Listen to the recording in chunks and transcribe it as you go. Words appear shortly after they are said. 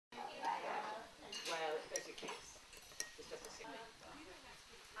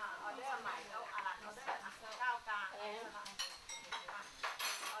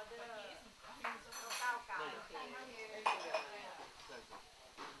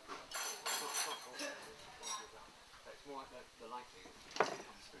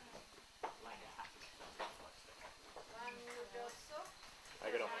How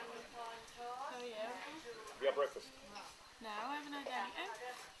you get on? How are you? Have you had breakfast? No, I haven't had anything.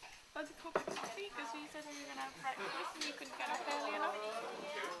 I had a cup of coffee because you said we were going to have breakfast and you couldn't get up early enough.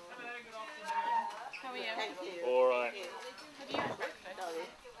 How are you? Thank you. Alright. Have you had breakfast?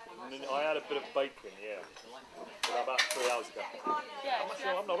 I had a bit of bacon, yeah. About 3 hours ago. Yeah.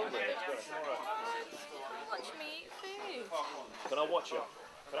 I'm not hungry, to be honest. I'm alright. Watch me eat food. Can I watch you?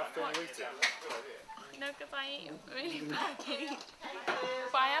 Can I film you eating? No, because I eat really badly.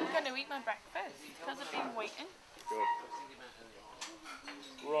 But I am going to eat my breakfast because I've been waiting. Good.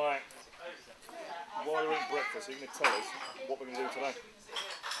 Right. While you're eating breakfast, are you going to tell us what we're going to do today?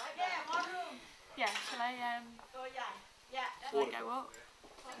 Yeah, shall I go up?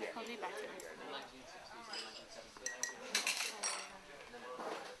 Yeah. Probably better.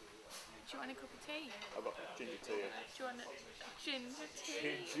 Do you want a cup of tea? I've got ginger tea. Do you want a ginger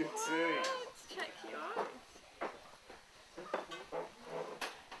tea? Ginger tea. Let's check you out.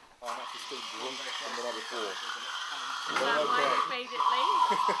 I'm actually still drunk from the night before. That might have made it late.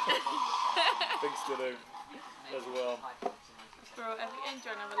 Things to do as well. I've brought everything.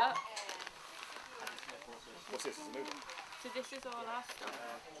 Do you want to have a look? What's this? Is it moving? So this is all our stuff.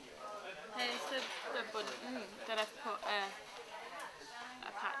 Here's the button that I've put a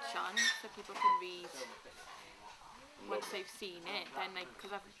patch on so people can read once they've seen it. Then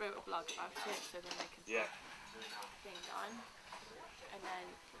because I've wrote a blog about it, so then they can put thing on. And then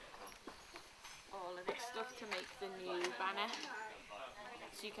all of this stuff to make the new banner.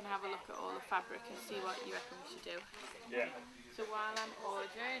 So you can have a look at all the fabric and see what you reckon we should do. Yeah. So while I'm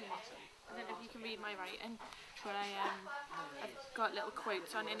ordering, I don't know if you can read my writing, but I've got little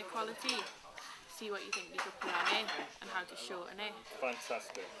quotes on inequality. See what you think we could put on it and how to shorten it.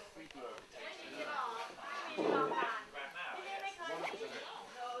 Fantastic.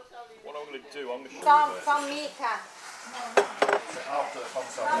 What I'm going to do, I'm going to show you From Mika.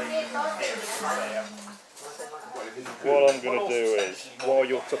 what I'm going to do is, while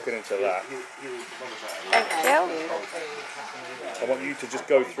you're tucking into that, Thank you. I want you to just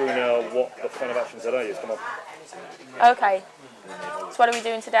go through now what the plan of action today is. Come on. Okay. So what are we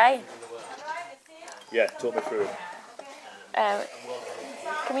doing today? Yeah, talk me through it.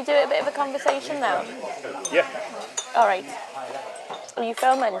 Can we do a bit of a conversation now? Yeah. All right. Are you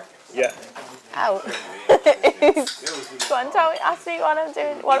filming? Yeah. Ow. Go on, tell me. Ask me what I'm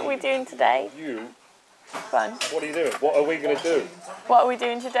doing. What are we doing today? You. Go on. What are you doing? What are we going to do? What are we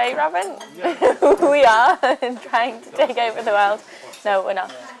doing today, Robin? We are trying to take over the world. No, we're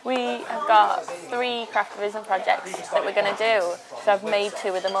not. We have got 3 Craftivism projects that we're going to do. So I've made 2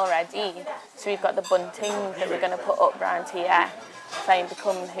 of them already. So we've got the bunting that we're going to put up around here, try and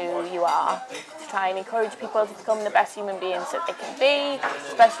become who you are, to try and encourage people to become the best human beings that they can be,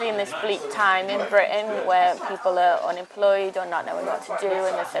 especially in this bleak time in Britain where people are unemployed or not knowing what to do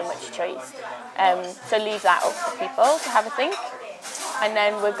and there's so much choice. So leave that up for people to have a think. And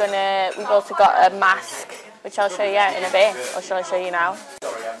then we've also got a mask, which I'll show you in a bit, or shall I show you now?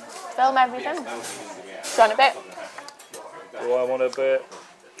 Film everything. Do you want a bit? Do I want a bit?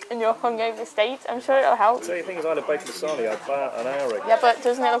 In your hungover state, I'm sure it'll help. So the thing is, I had a bacon lasagna about an hour ago. Yeah, but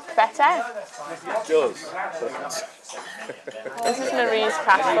doesn't it look better? It does. This is Marie's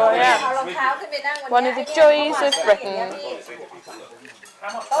craft for you. One of the joys of Britain.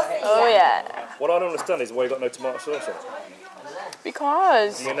 Oh yeah. What I don't understand is why you got no tomato sauce on.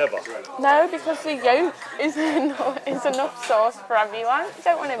 Because You never. no, because the yolk is enough sauce for everyone. You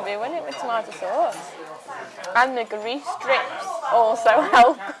don't want to ruin it with tomato sauce. And the grease strips also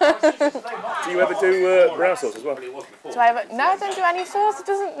help. Do you ever do brown sauce as well? Do I ever? No, I don't do any sauce. It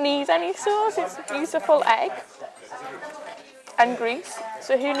doesn't need any sauce. It's a beautiful egg and grease.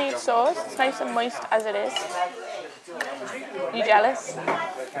 So who needs sauce? It's nice and moist as it is. You jealous?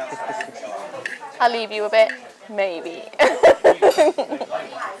 I'll leave you a bit. Maybe.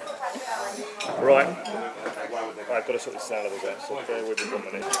 Right. I've got to sort this out a little bit, so bear with me 1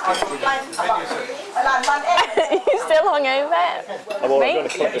 minute. You still hungover? I'm alright, Mate, I'm going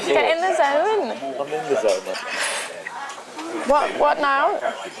to cut get in the zone. I'm in the zone, man. What now?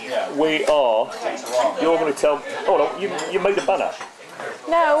 We are. You're going to tell. Oh no, you made a banner.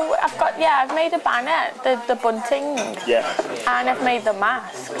 No, I've made a banner, the bunting. Yeah. And I've made the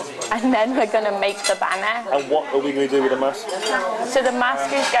mask. And then we're going to make the banner. And what are we going to do with the mask? So the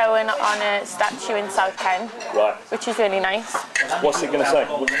mask is going on a statue in South Ken. Right. Which is really nice. What's it going to say?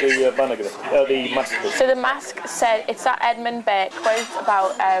 What's the banner going to say? The mask. So the mask said, it's that Edmund Burke quote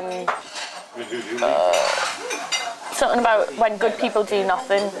about, something about when good people do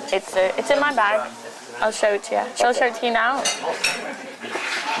nothing. It's in my bag. I'll show it to you. Shall I show it to you now?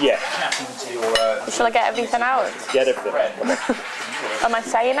 Yeah. Shall I get everything out? Get everything. Am I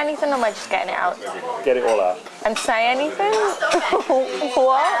saying anything or am I just getting it out? Get it all out. I'm saying anything?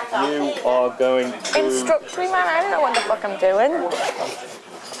 What? You are going to... Instruct me, man. I don't know what the fuck I'm doing.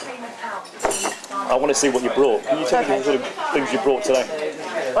 I want to see what you brought. Can you tell me the sort of things you brought today?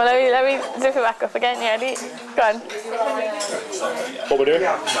 Well, let me zip it back up again. You ready? Go on. What we're doing?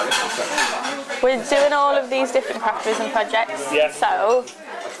 We're doing all of these different Craftivism projects. Yeah. So,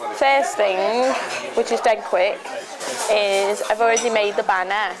 first thing, which is dead quick, is I've already made the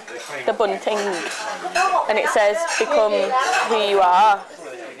banner, the bunting, and it says "Become who you are."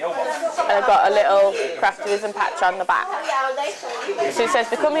 And I've got a little Craftivism patch on the back. So it says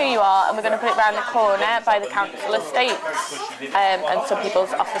 "Become who you are," and we're going to put it around the corner by the council estates and some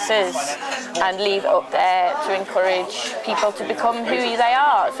people's offices, and leave it up there to encourage people to become who they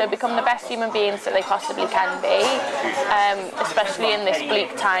are. So become the best human beings that they possibly can be, especially in this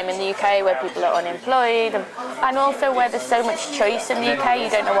bleak time in the UK where people are unemployed, and also where there's so much choice in the UK. You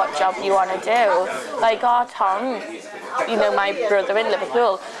don't know what job you want to do. Like our Tom, you know, my brother in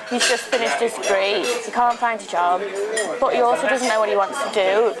Liverpool, he's just finished his degree, he can't find a job, but he also doesn't know what he wants to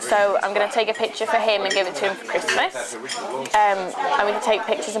do, so I'm going to take a picture for him and give it to him for Christmas. I'm going to take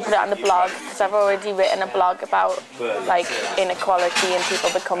pictures and put it on the blog, because I've already written a blog about like inequality and people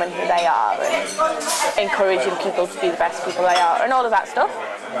becoming who they are and encouraging people to be the best people they are and all of that stuff.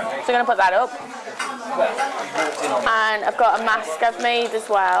 So I'm going to put that up. And I've got a mask I've made as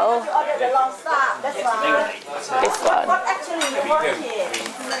well. This one.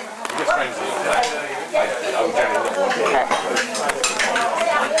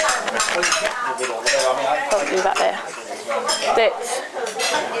 Oh, do that there. This.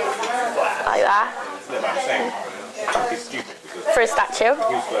 Like that. For a statue.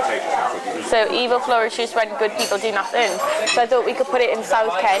 So evil flourishes when good people do nothing. So I thought we could put it in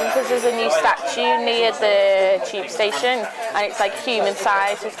South Kent because there's a new statue near the tube station and it's like human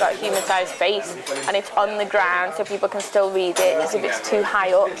size, so it's got a human sized face and it's on the ground so people can still read it, because if it's too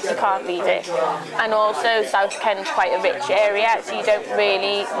high up you can't read it. And also South Kent's quite a rich area, so you don't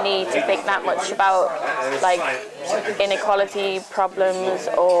really need to think that much about like inequality problems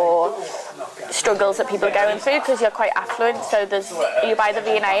or struggles that people are going through, because you're quite affluent. So you buy the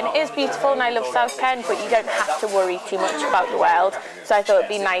V&A and it is beautiful and I love South Kent, but you don't have to worry too much about the world. So I thought it'd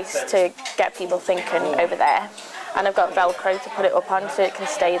be nice to get people thinking over there. And I've got Velcro to put it up on so it can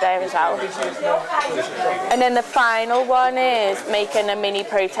stay there as well. And then the final one is making a mini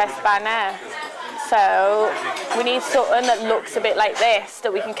protest banner. So we need something that looks a bit like this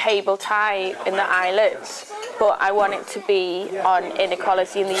that we can cable tie in the eyelets. But I want it to be on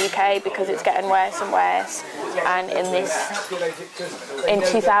inequality in the UK because it's getting worse and worse. And in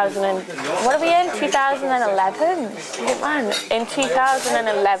 2011? In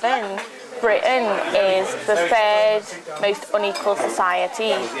 2011, Britain is the third most unequal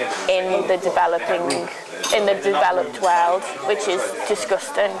society in the developed world, which is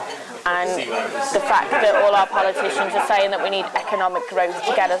disgusting. And the fact that all our politicians are saying that we need economic growth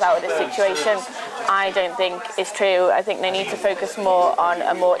to get us out of this situation, I don't think is true. I think they need to focus more on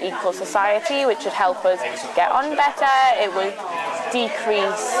a more equal society, which would help us get on better. It would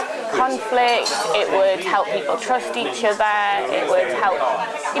decrease conflict. It would help people trust each other. It would help,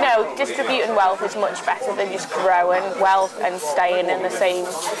 you know, distributing wealth is much better than just growing wealth and staying in the same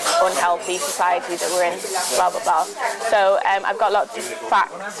unhealthy society that we're in, blah, blah, blah. So I've got lots of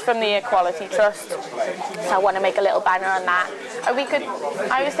facts from the Equality Trust. So I want to make a little banner on that. And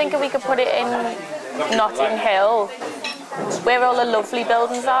I was thinking we could put it in Notting Hill, where all the lovely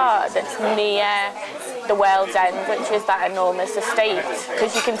buildings are, that's near the World's End, which is that enormous estate,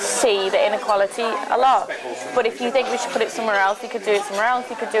 because you can see the inequality a lot. But if you think we should put it somewhere else, you could do it somewhere else.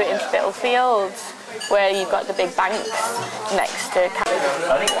 You could do it in Spitalfields, where you've got the big banks next to...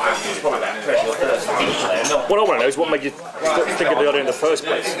 What I want to know is what made you think of the idea in the first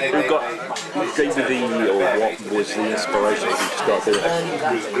place? Who gave you what was the inspiration to start doing it?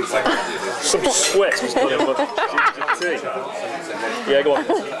 Some sweat was coming up. Yeah, go on.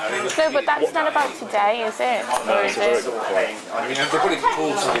 No, but that's not about today, is it? Or is it?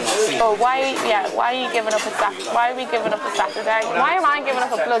 Oh, why are you giving up a Saturday? Why are we giving up a Saturday? Why am I giving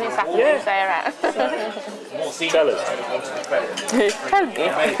up a bloody Saturday, Sarah? Tell us. Tell me.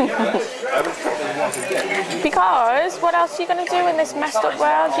 Because what else are you going to do in this messed up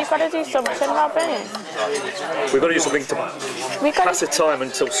world? You've got to do something, Robin. We've got to do something to pass the time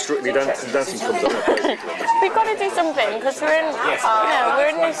until Strictly Dancing comes on. We've got to do something because we're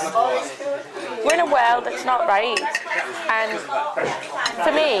in a world that's not right. And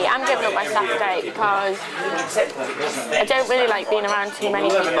for me, me, I'm giving up my Saturday because I don't really like being around too many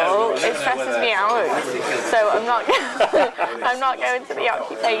people. It stresses me out. So I'm not I'm not going to the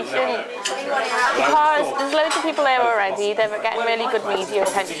occupation because there's loads of people there already. They're getting really good media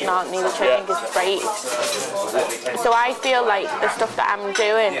attention, aren't they, which I think is great. So I feel like the stuff that I'm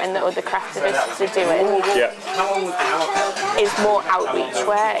doing and that other craftivists are doing is more outreach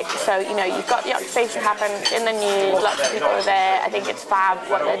work. So, you know, you've got the occupation happen in the news, lots of people are there, I think it's fab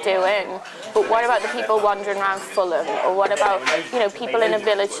what they're doing. But what about the people wandering around Fulham? Or what about, you know, people in a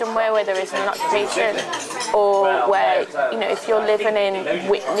village somewhere where there isn't an occupation? Or where, you know, if you're living in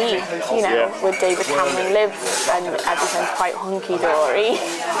Whitney, you know, where David Cameron lives and everything's quite hunky-dory,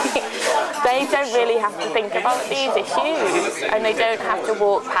 they don't really have to think about these issues and they don't have to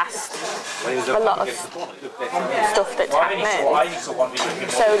walk past a lot of stuff that's happening.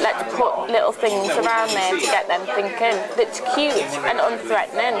 So let's put little things around there to get them thinking that's cute and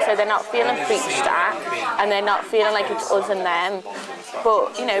unthreatening, so they're not feeling preached at and they're not feeling like it's us and them.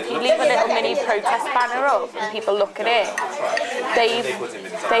 But, you know, if you leave a little mini protest banner up and people look at it, they've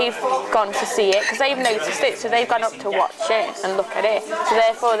gone to see it because they've noticed it, so they've gone up to watch it and look at it. So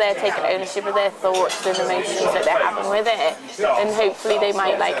therefore they're taking ownership of their thoughts and emotions that they're having with it. And hopefully they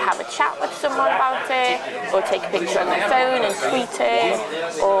might like have a chat with someone about it, or take a picture on their phone and tweet it,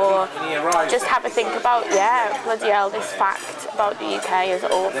 or just have a think about, yeah, bloody hell, this fact about the UK is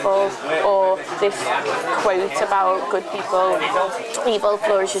awful, or this quote about good people, evil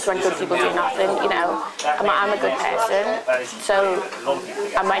flourishes when good people do nothing. You know, I'm a good person, so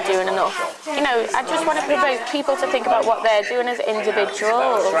am I doing enough? You know, I just want to provoke people to think about what they're doing as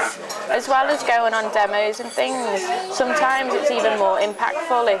individuals, as well as going on demos and things. Sometimes it's even more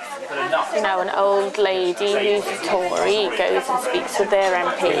impactful if, you know, an old lady who's a Tory goes and speaks with their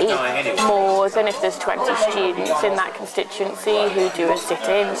MP, more than if there's 20 students in that constituency who do a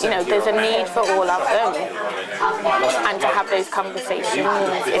sit-in. You know, there's a need for all of them, and to have those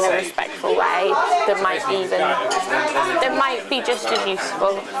conversations in a respectful way that might be just as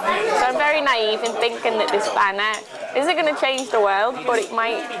useful. So I'm very naive in thinking that this banner isn't going to change the world, but it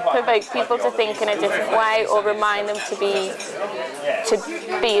might provoke people to think in a different way, or remind them to be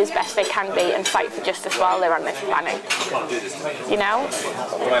as best they can be and fight for justice while they're on this planet. You know?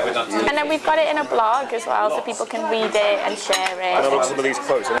 And then we've got it in a blog as well, so people can read it and share it. And I look at some of these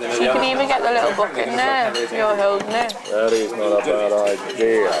quotes. So you can even get the little book in there. You're holding it. That is not a bad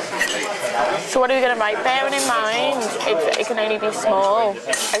idea. So what are we going to write? Bearing in mind, it can only be small.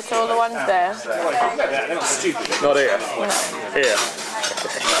 I saw the ones there. Not here. No. Here.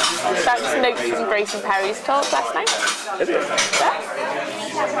 That's notes from Grace and Perry's talk last night. Is it? Yeah.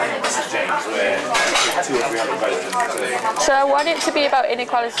 So I want it to be about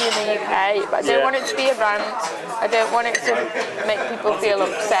inequality in the UK, but I don't want it to be a rant. I don't want it to make people feel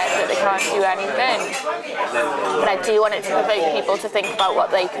upset that they can't do anything. But I do want it to provoke people to think about what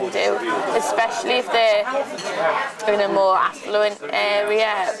they can do, especially if they're in a more affluent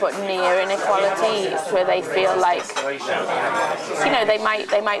area but near inequality, where they feel like, you know, they might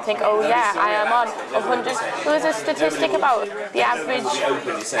think, oh yeah, I am on 100. There was a statistic about the average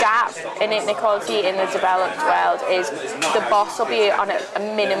gap in inequality in the developed world is the boss will be on a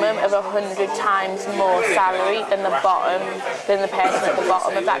minimum of 100 times more salary than the person at the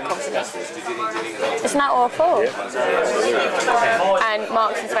bottom of that company. Isn't that awful? Yeah. And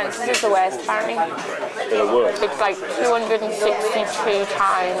Marks and Spencer's is the worst, apparently. It's like 262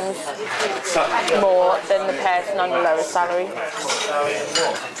 times more than the person on the lowest salary.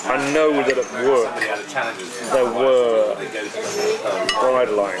 I know that at work there were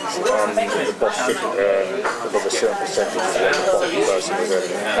guidelines on the boss shouldn't earn above a certain percentage of what the bottom person was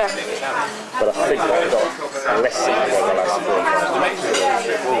earning. Yeah. But I think that got lessened over the last 4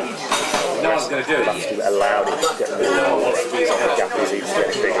 years. No one's going to do it. That's allowed it to get more. The gap is even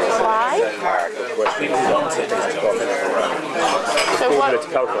getting bigger. Why? So what? To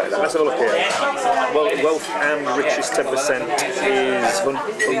calculate that. Let's have a look here. Well, wealth and richest 10% is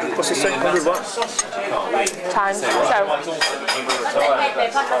what's it saying? 100 what? Times. So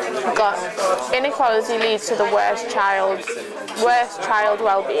we've got inequality leads to the worst child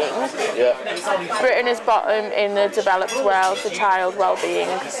well-being. Yeah. Britain is bottom in the developed world for child well-being.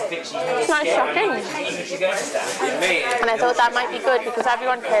 It's not shocking. And I thought that might be good because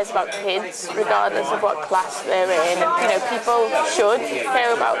everyone cares about kids regardless of what class they're in. You know, people should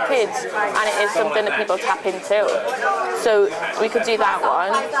care about kids, and it is something that people tap into. So we could do that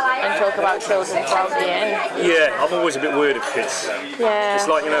one and talk about children's well-being. Yeah, I'm always a bit worried of kids. Yeah. It's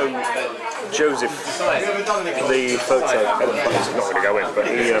like, you know, Joseph, the photo, Ellen Buttons is not going to go in, but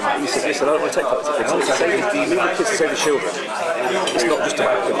he said, listen, I don't want to take photos of kids. Leave the kids to save the children. It's not just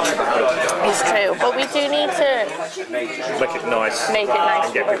about It's true, but we do need to make it nice. Make it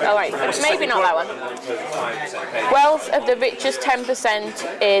nice. All right, maybe not that one. Wealth of the richest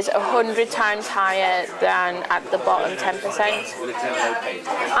 10% is 100 times higher than at the bottom 10%.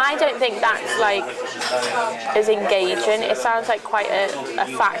 I don't think that's like as engaging. It sounds like quite a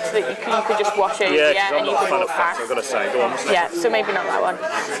fact that you could just wash over and you could walk past. I've got to say, go on. Yeah, so maybe not that one.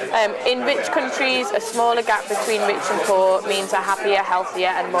 In rich countries, a smaller gap between rich and poor means a happier, healthier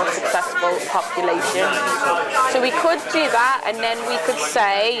and more successful population. So we could do that, and then we could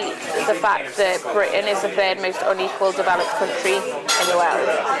say the fact that Britain is the third most unequal developed country in the world.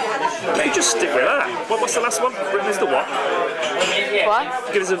 You could just stick with that. What's the last one? Britain is the what?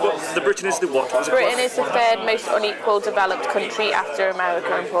 What? Give us the Britain is the what? Britain is the third most unequal developed country after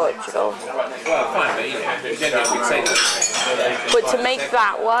America and Portugal. But to make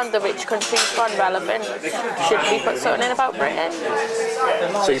that one, the rich countries one, relevant, should we put something in about Britain?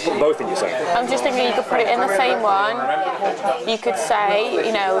 So you put both in, you say? I'm just thinking you could put it in the same one. You could say,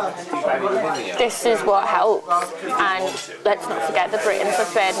 you know, this is what helps, and let's not forget that Britain's the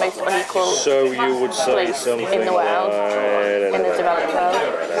third most unequal so you would say place something in the world, in the developed world.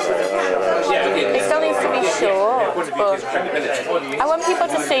 It still needs to be short, but I want people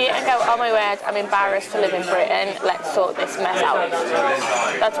to see it and go, oh my word, I'm embarrassed to live in Britain, let's sort this mess out.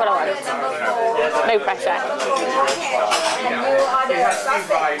 That's what I want. No pressure.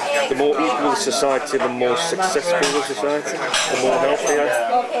 The more equal society, the more successful the society, the more healthier.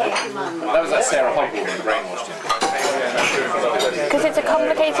 That was like Sarah Corbett brainwashed him. Because it's a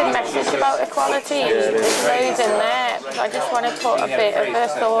complicated message about equality. There's loads in there. I just want to put a bit of a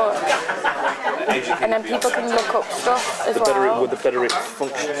thought, and then people can look up stuff as well. The better it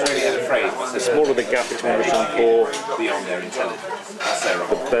functions. The smaller the gap between rich and poor,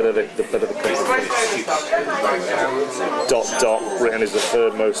 the better the country. Britain is the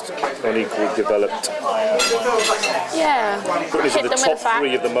third most unequal developed. Yeah. Britain is in the top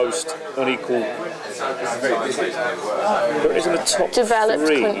 3 of the most unequal. Britain is in the top developed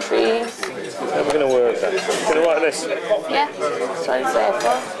 3. countries. How are we going to work that? Going to write this? Yeah, that's what it's there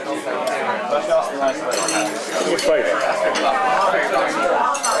for. Do me a favour.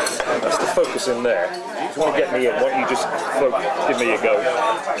 That's the focus in there. If you want to get me in, why don't you just give me a go?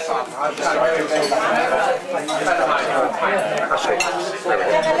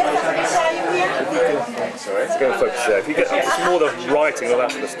 Sorry, it's going to focus there. If you get, it's more the writing and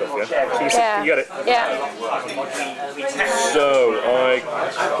that sort of stuff, yeah? You get it? Yeah. So, I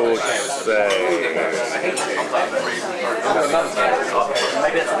could say...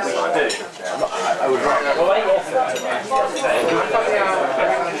 Maybe that's what we should do. I would write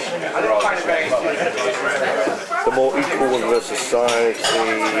the more equal the society,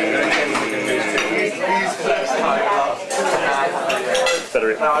 better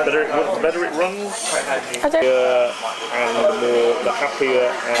it runs, and the happier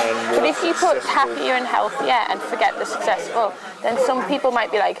and more. But if you put happier and healthier and forget the successful, then some people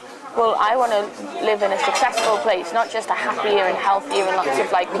might be like, well, I want to live in a successful place, not just a happier and healthier and lots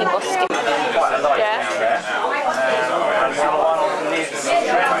of like people skip. Yeah.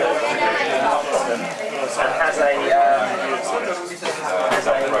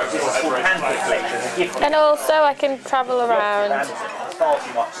 And also I can travel around,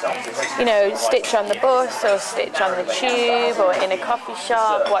 you know, stitch on the bus or stitch on the tube or in a coffee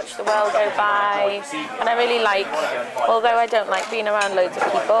shop, watch the world go by. And I really like, although I don't like being around loads of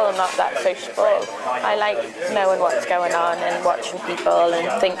people, I'm not that sociable, I like knowing what's going on and watching people and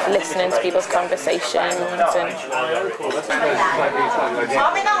listening to people's conversations.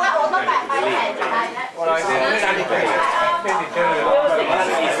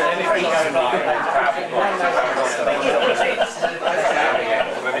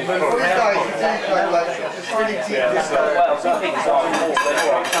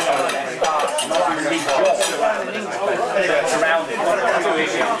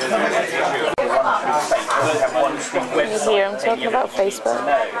 And you hear him talking about Facebook.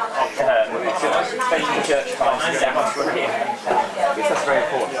 That's very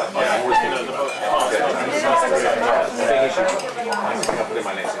important.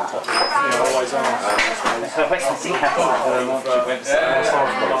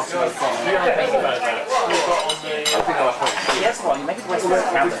 Yes, well, you make it West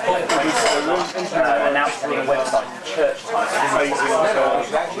County. Announced on the website, church time.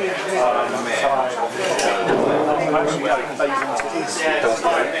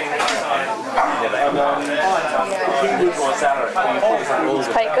 He would want salary. It's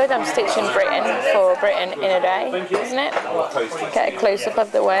quite good. I'm stitching Britain for Britain in a day, isn't it? Get a close-up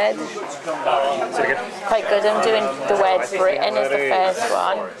of the word. Quite good. I'm doing the word Britain as the first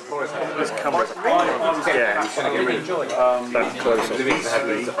one. Yeah. That's close.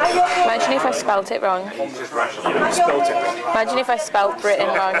 Imagine if I spelt it wrong. Imagine if I spelt Britain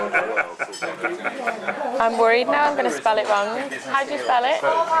wrong. I'm worried now I'm going to spell it wrong. How do you spell it?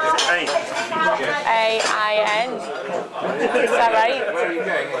 A-I-N. Is that right?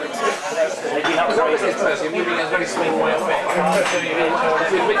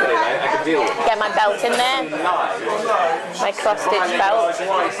 Get my belt in there. My cross-stitch belt.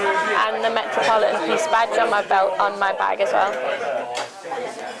 And the Metropolitan Peace badge on my belt, on my bag as well.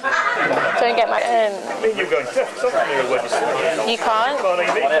 Don't get my... You're going to You can't?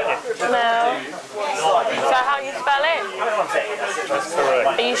 No. So how do you spell it? That's correct.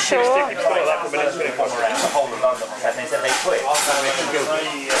 Are you sure?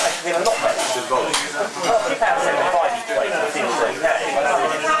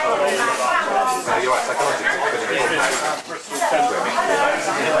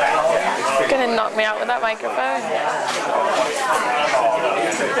 You're going to knock me out with that microphone.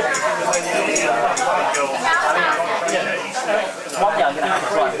 One day I'm going to have to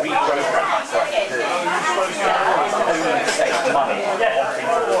try and reprogram myself to save money on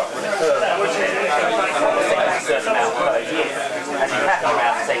things that a certain amount per year. And you have to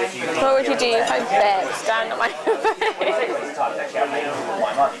around to save a few What would you do if I burped down the microphone?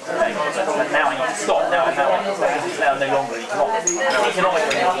 my money today. But now I need to stop. Now it's now no longer economic.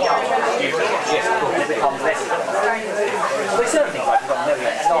 Economically, it becomes less. There's certain things like we've got a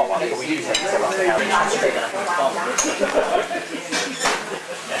million star ones, but we do take this around.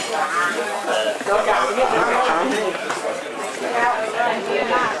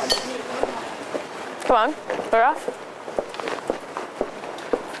 Come on, we're off.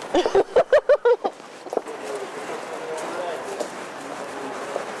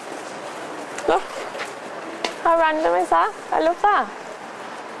 Look, how random is that? I love that.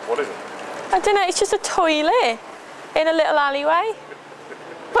 What is it? I don't know, it's just a toilet in a little alleyway.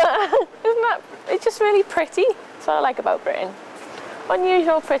 But isn't that, it's just really pretty. That's what I like about Britain.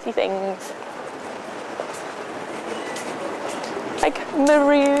 Unusual pretty things. Like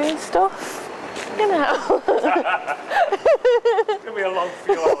maroon stuff, you know. It's going to be a long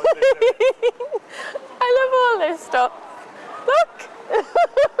few hours. I love all this stuff. Look!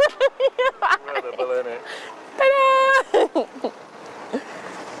 Incredible, isn't it? Ta-da!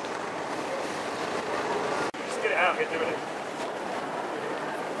 Just get it out, get doing it.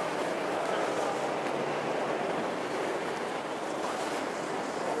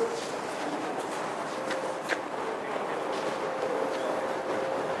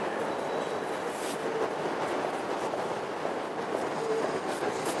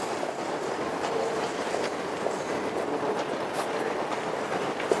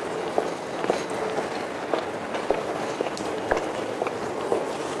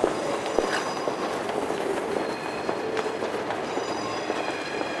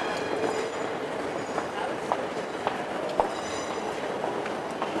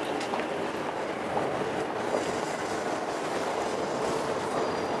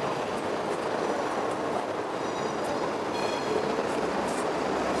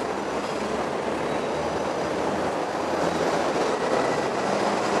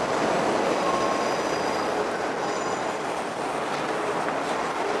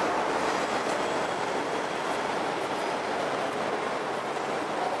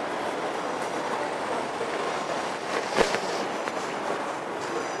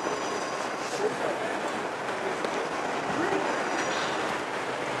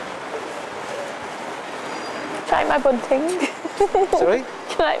 Like my bunting. Sorry? You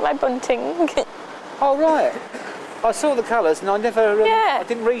like my bunting? Oh, right. I saw the colours and I never, Yeah. I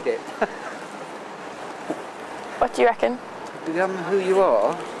didn't read it. What do you reckon? Become who you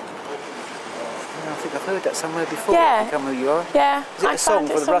are. I think I've heard that somewhere before. Yeah. Become who you are. Yeah. Is it I a song found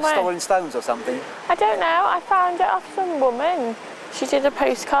for it the somewhere. Rolling Stones or something? I don't know. I found it off some woman. She did a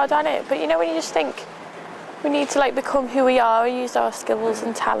postcard on it. But you know when you just think we need to like become who we are, use our skills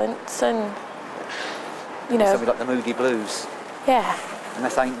and talents and you know. Something like the Moody Blues. Yeah. And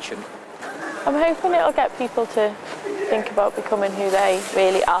that's ancient. I'm hoping it'll get people to think about becoming who they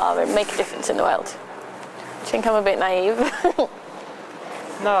really are and make a difference in the world. Do you think I'm a bit naive?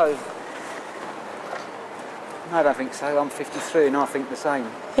 No. No, I don't think so. I'm 53 and I think the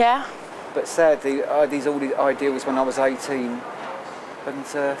same. Yeah? But sadly, I had these all the ideals when I was 18. And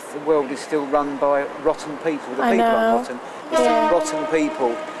the world is still run by rotten people. The I people know. are rotten. It's Yeah. rotten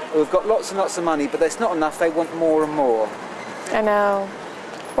people who have got lots and lots of money, but there's not enough. They want more and more. I know.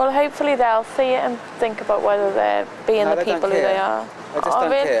 Well, hopefully they'll see it and think about whether they're being the people who they are. They just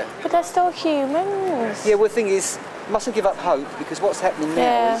don't care. But they're still humans. Yeah, well, the thing is, mustn't give up hope, because what's happening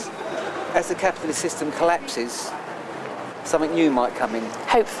now is, as the capitalist system collapses, something new might come in.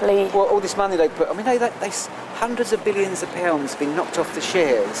 Hopefully. Well, all this money they put, I mean, they hundreds of billions of pounds been knocked off the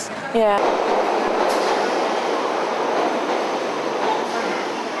shares. Yeah.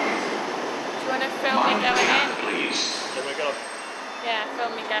 Do you want to film me going in? Here we go. Yeah,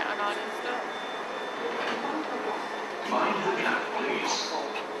 film me getting on and stuff. Mind the gap, please.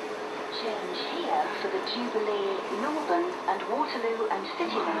 Change here for the Jubilee, Northern and Waterloo and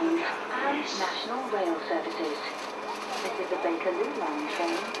City lines and National Rail services. This is the Bakerloo line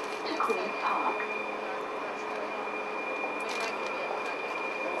train to Queen's Park.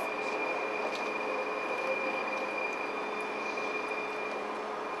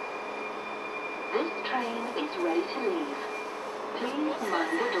 This train is ready to leave. Please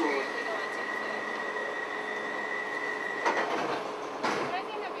mind the doors.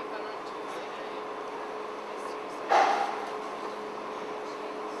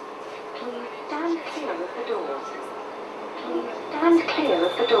 Please stand clear of the doors. Please stand clear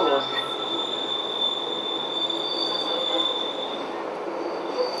of the doors.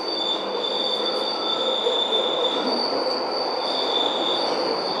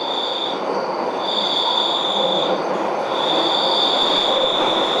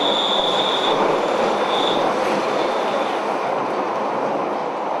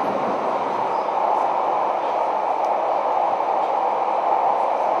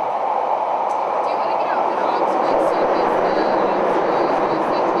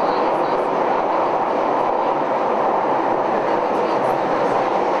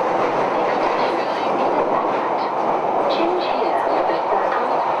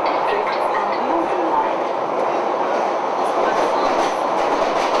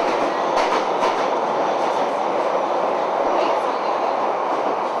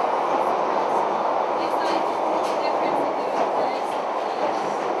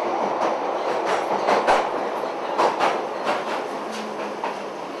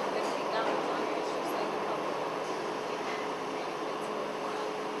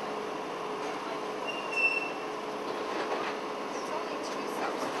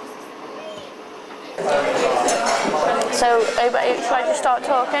 So, shall I just start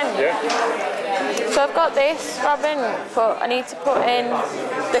talking? Yeah. So I've got this, Robin, but I need to put in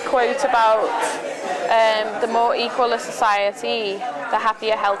the quote about the more equal a society, the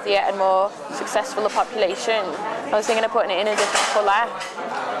happier, healthier and more successful a population. I was thinking of putting it in a different colour,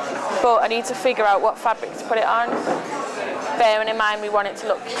 but I need to figure out what fabric to put it on. Bearing in mind we want it to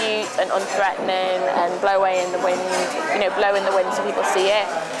look cute and unthreatening and blow away in the wind, blow in the wind so people see it.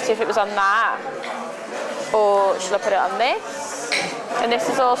 So if it was on that, or should I put it on this? And this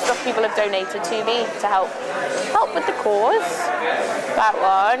is all stuff people have donated to me to help with the cause. That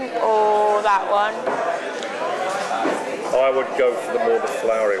one or that one. I would go for the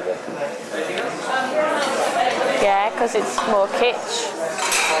flowery one. Yeah, because it's more kitsch.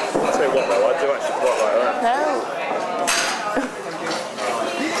 I'll tell you what though, I do actually quite like that. No.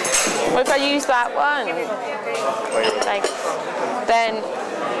 Well, if I use that one, then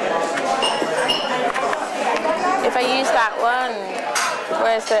if I use that one,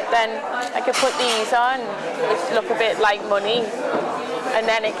 then I could put these on, which look a bit like money, and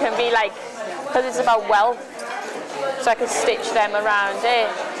then it can be like, because it's about wealth, so I could stitch them around it.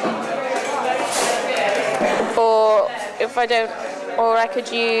 Or if I don't, or I could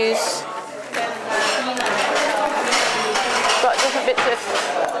use, got different bits of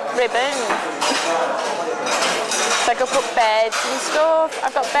ribbon. So I could put beds and stuff.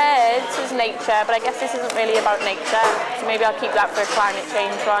 I've got beds as nature, but I guess this isn't really about nature. So maybe I'll keep that for a climate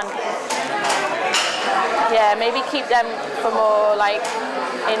change one. Yeah, maybe keep them for more like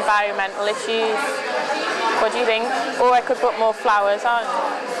environmental issues. What do you think? Or I could put more flowers on.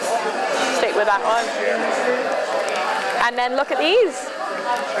 Stick with that one. And then look at these.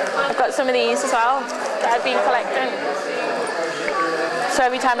 I've got some of these as well that I've been collecting. So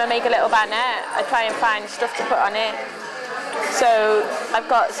every time I make a little banner, I try and find stuff to put on it. So I've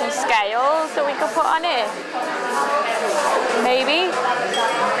got some scales that we could put on it. Maybe?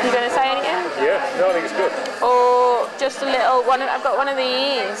 You going to say anything? Yeah, no, I think it's good. Or just a little one. I've got one of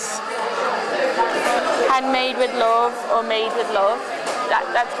these. Handmade with love or made with love.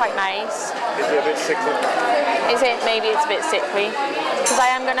 That's quite nice. Is it a bit sickly? Is it? Maybe it's a bit sickly. Because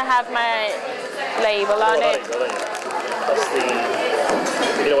I am going to have my label on it. That's the...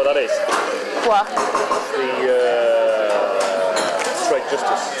 You know what that is? What? The trade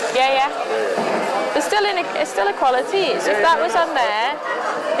justice. Yeah. There's still it's still equality. It's if that was on there,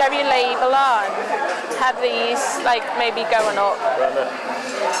 you have your label on, have these like maybe going up.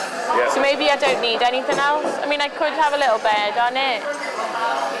 Yeah. So maybe I don't need anything else. I mean, I could have a little bed on it.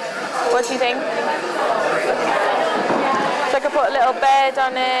 What do you think? So I could put a little bed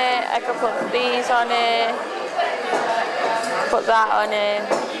on it, I could put these on it, put that on it.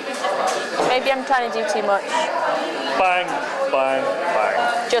 Maybe I'm trying to do too much. Bang, bang,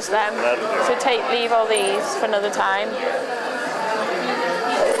 bang. Just them. So leave all these for another time.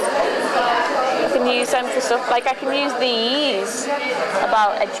 I can use them for stuff, like I can use these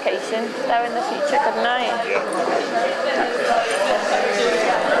about education though in the future, couldn't I? Yeah.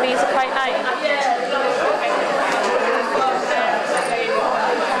 These are quite nice.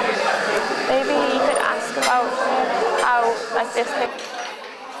 Maybe you could ask about how like this thing.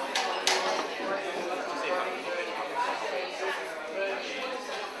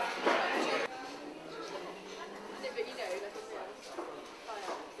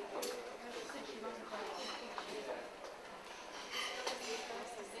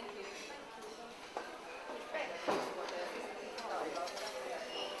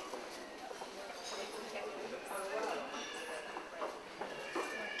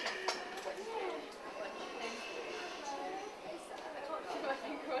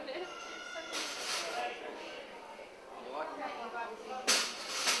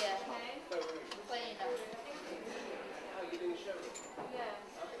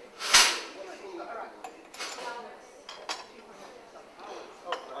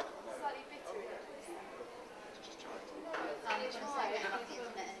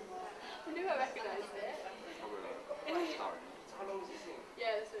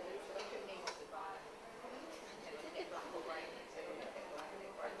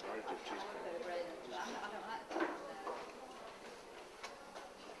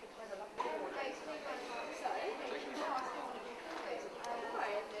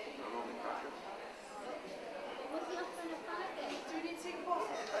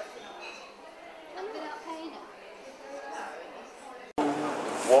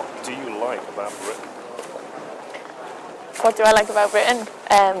 What do you like about Britain? What do I like about Britain?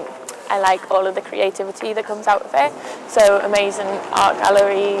 I like all of the creativity that comes out of it. So amazing art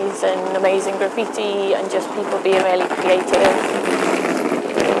galleries and amazing graffiti and just people being really creative.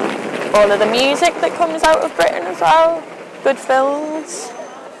 All of the music that comes out of Britain as well. Good films.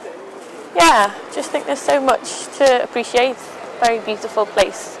 Yeah, just think there's so much to appreciate. Very beautiful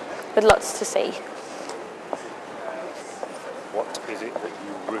place with lots to see. What is it that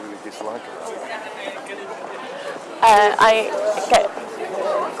you really dislike about it? I get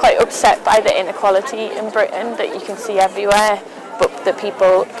quite upset by the inequality in Britain that you can see everywhere, but that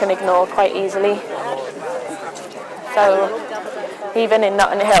people can ignore quite easily. So even in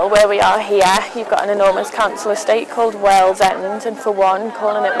Notting Hill, where we are here, you've got an enormous council estate called Wales End, and for one,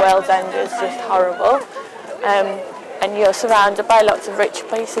 calling it Wales End is just horrible. And you're surrounded by lots of rich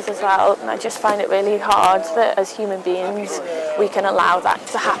places as well, and I just find it really hard that as human beings we can allow that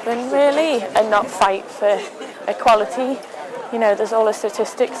to happen, really, and not fight for equality. You know, there's all the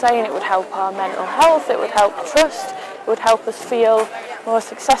statistics saying it would help our mental health, it would help trust, it would help us feel more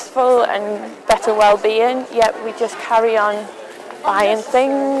successful and better well-being, yet we just carry on buying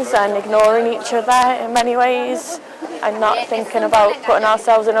things and ignoring each other in many ways and not thinking about putting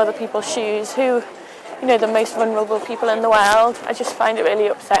ourselves in other people's shoes who, you know, the most vulnerable people in the world. I just find it really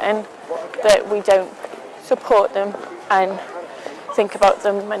upsetting that we don't support them and think about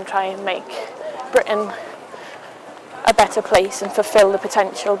them and try and make Britain a better place and fulfil the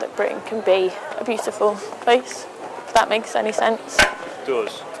potential that Britain can be a beautiful place, if that makes any sense. It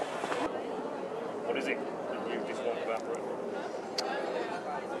does. What is it that you dislike about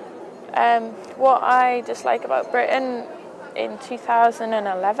Britain? What I dislike about Britain in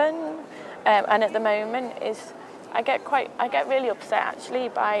 2011 and at the moment is I get really upset actually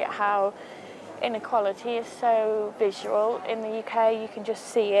by how inequality is so visual in the UK. You can just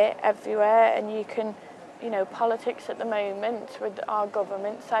see it everywhere, and you can, you know, politics at the moment with our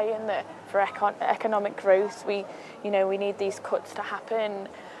government saying that for economic growth we need these cuts to happen,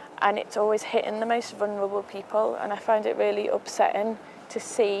 and it's always hitting the most vulnerable people, and I find it really upsetting to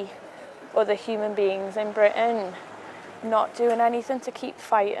see other human beings in Britain not doing anything to keep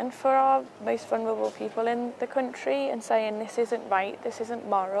fighting for our most vulnerable people in the country and saying this isn't right, this isn't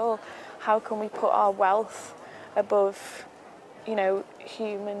moral, how can we put our wealth above, you know,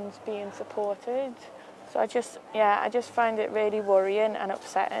 humans being supported. So I just find it really worrying and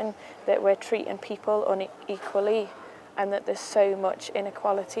upsetting that we're treating people unequally and that there's so much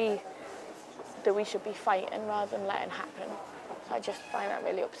inequality that we should be fighting rather than letting happen. So I just find that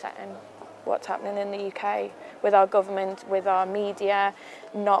really upsetting. what's happening in the UK with our government, with our media,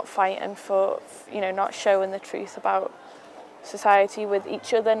 not fighting for, you know, not showing the truth about society with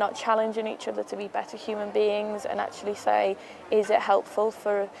each other, not challenging each other to be better human beings and actually say, is it helpful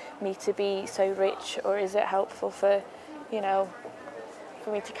for me to be so rich, or is it helpful for, you know,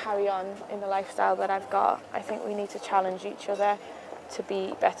 for me to carry on in the lifestyle that I've got? I think we need to challenge each other to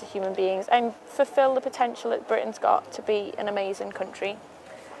be better human beings and fulfill the potential that Britain's got to be an amazing country.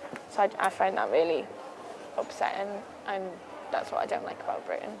 So I find that really upsetting, and that's what I don't like about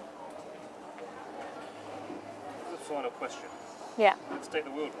Britain. Final question. Yeah. Let's take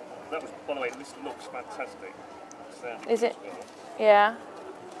the world. That was, by the way, this looks fantastic. Is it? Yeah.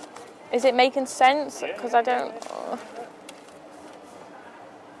 Is it making sense? Because I don't.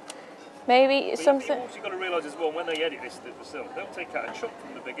 Maybe something. You've also got to realise as well, when they edit this themselves, they'll take out a chunk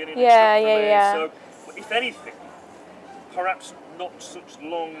from the beginning. Yeah, and chunk from yeah. So, if anything, perhaps not such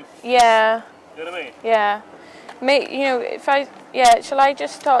long. Yeah. You know what I mean? Yeah. You know, if I, shall I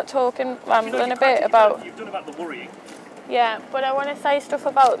just start talking, rambling a bit about... You've done about the worrying. Yeah, but I want to say stuff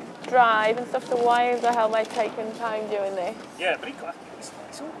about drive and stuff, so why the hell am I taking time doing this? Yeah, but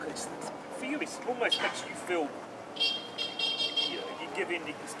it's all good. For you, it almost makes you feel, you've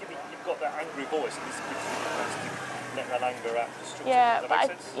got that angry voice, and this gives you the chance to let that anger out. Yeah, but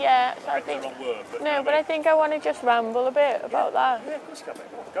I think... Wrong word, but no, but I think I want to just ramble a bit about that. Yeah, of course you can,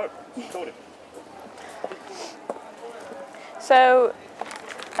 mate. Go, record it. So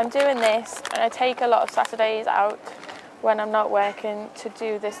I'm doing this, and I take a lot of Saturdays out when I'm not working to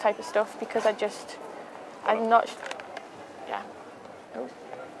do this type of stuff, because I'm not, yeah. Oh.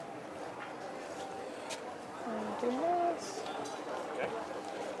 I'm doing this. Okay.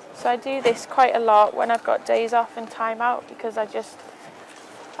 So I do this quite a lot when I've got days off and time out, because I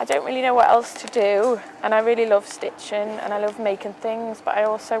don't really know what else to do, and I really love stitching and I love making things, but I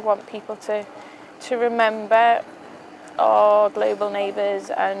also want people to remember our global neighbours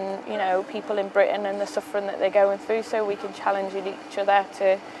and, you know, people in Britain and the suffering that they're going through, so we can challenge each other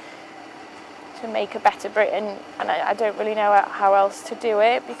to make a better Britain. And I don't really know how else to do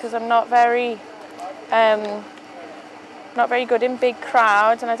it, because I'm not very good in big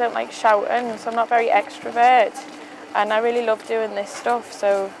crowds, and I don't like shouting, so I'm not very extrovert, and I really love doing this stuff,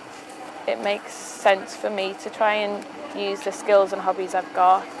 so it makes sense for me to try and use the skills and hobbies I've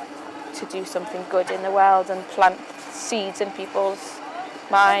got to do something good in the world and plant seeds in people's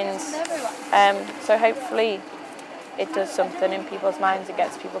minds. So hopefully it does something in people's minds, it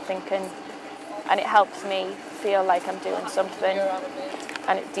gets people thinking, and it helps me feel like I'm doing something,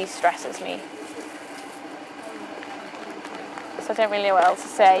 and it de-stresses me. So I don't really know what else to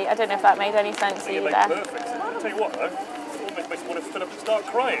say. I don't know if that made any sense either. Perfect. I'll tell you what though, it almost makes me want to fill up and start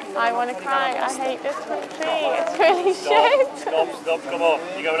crying. I want to cry. I hate this country. It's really shit. Stop, come on.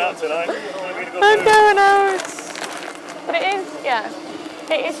 You're going out tonight. I'm going out. But it is, yeah.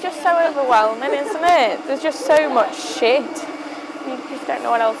 It is just so overwhelming, isn't it? There's just so much shit. You just don't know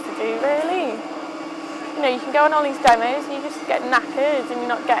what else to do, really. You know, you can go on all these demos and you just get knackered and you're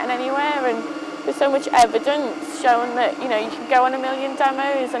not getting anywhere, and there's so much evidence showing that, you know, you can go on 1 million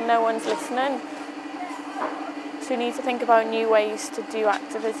demos and no one's listening. So we need to think about new ways to do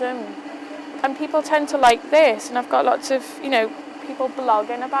activism. And people tend to like this, and I've got lots of, you know, people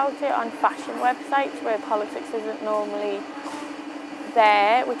blogging about it on fashion websites where politics isn't normally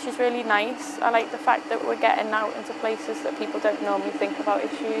there, which is really nice. I like the fact that we're getting out into places that people don't normally think about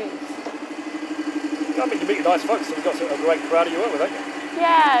issues. I mean, you meet nice folks, so we've got a great crowd of you work with, haven't you?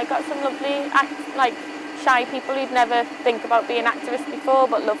 Yeah, got some lovely, shy people who'd never think about being activists before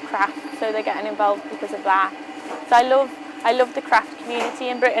but love craft, so they're getting involved because of that. So I love the craft community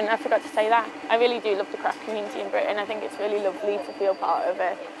in Britain. I forgot to say that. I really do love the craft community in Britain. I think it's really lovely to feel part of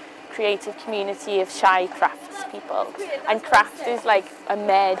a creative community of shy crafts people. And craft is like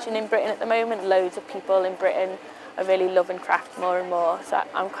emerging in Britain at the moment. Loads of people in Britain are really loving craft more and more. So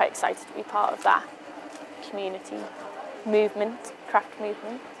I'm quite excited to be part of that community movement, craft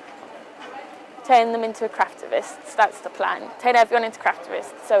movement. Turn them into craftivists, that's the plan. Turn everyone into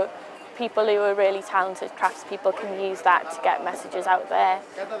craftivists, so people who are really talented craftspeople can use that to get messages out there.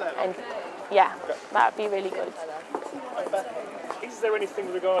 And yeah, that'd be really good. Is there anything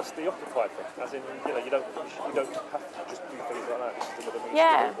with regards to the Occupy thing? As in, you know, you don't have to just do things like that. This is another means.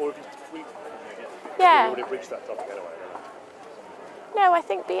 Yeah. Or have we already reached that topic anyway? No, I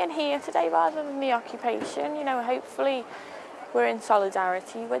think being here today rather than the occupation, you know, hopefully we're in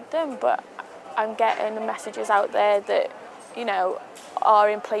solidarity with them, but I'm getting the messages out there that, you know, are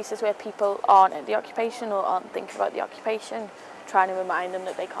in places where people aren't at the occupation or aren't thinking about the occupation, trying to remind them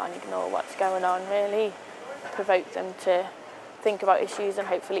that they can't ignore what's going on, really, provoke them to think about issues and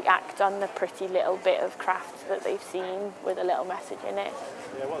hopefully act on the pretty little bit of craft that they've seen with a little message in it.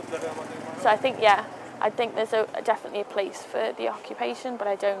 So I think, yeah, I think there's definitely a place for the occupation, but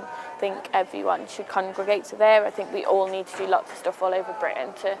I don't think everyone should congregate to there. I think we all need to do lots of stuff all over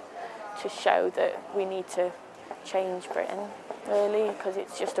Britain to show that we need to change Britain, really, because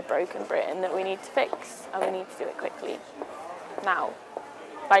it's just a broken Britain that we need to fix, and we need to do it quickly. Now.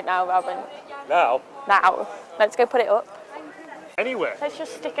 Right now, Robin. Now? Now. Let's go put it up. Anywhere? Let's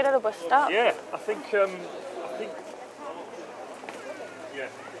just stick it at a bus stop. Yeah, I think, yeah.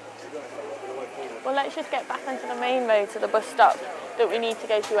 Well, let's just get back onto the main road to the bus stop that we need to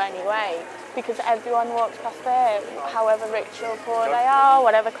go to anyway, because everyone walks past there, however rich or poor they are,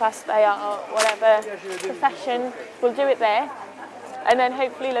 whatever class they are, whatever profession, we'll do it there, and then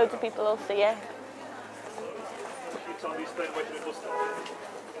hopefully loads of people will see it.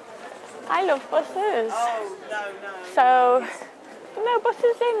 I love buses. So, no,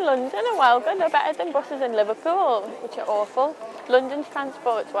 buses in London are well good. They're better than buses in Liverpool, which are awful. London's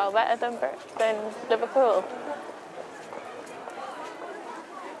transport's well better than Liverpool.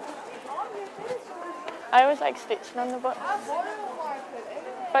 I always like stitching on the bus.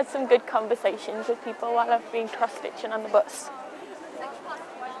 I've had some good conversations with people while I've been cross-stitching on the bus.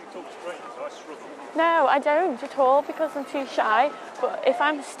 No, I don't at all because I'm too shy. But if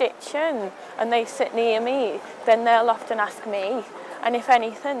I'm stitching and they sit near me, then they'll often ask me. And if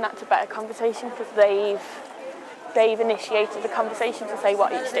anything, that's a better conversation because they've initiated the conversation to say,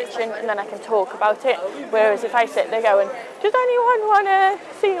 what are you stitching? And then I can talk about it. Whereas if I sit there going, does anyone want to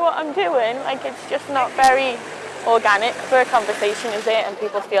see what I'm doing? Like, it's just not very organic for a conversation, is it? And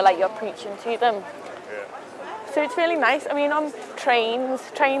people feel like you're preaching to them. So it's really nice. I mean, on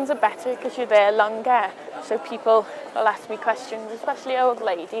trains are better because you're there longer. So people will ask me questions, especially old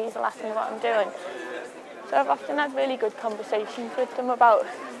ladies will ask me what I'm doing. So I've often had really good conversations with them about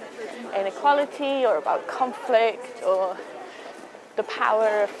inequality or about conflict or the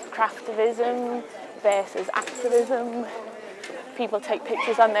power of craftivism versus activism. People take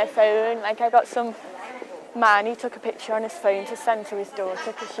pictures on their phone. Like I got some man, he took a picture on his phone to send to his daughter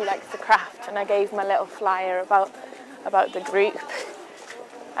because she likes to craft, and I gave him a little flyer about the group,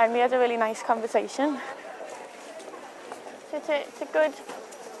 and we had a really nice conversation. So it's a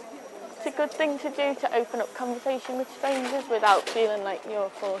good thing to do, to open up conversation with strangers without feeling like you're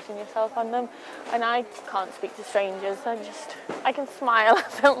forcing yourself on them. And I can't speak to strangers, I can smile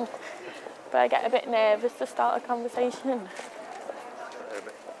at them, but I get a bit nervous to start a conversation.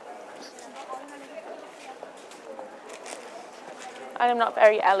 And I'm not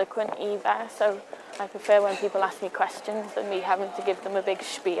very eloquent either, so I prefer when people ask me questions than me having to give them a big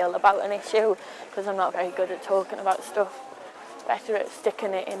spiel about an issue, because I'm not very good at talking about stuff. Better at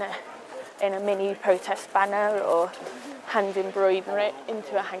sticking it in a mini protest banner or hand embroidering it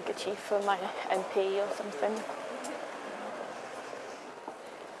into a handkerchief for my MP or something.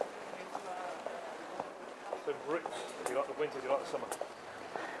 So Brit, do you like the winter, do you like the summer?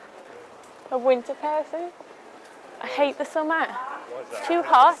 A winter person? I hate the summer. It's too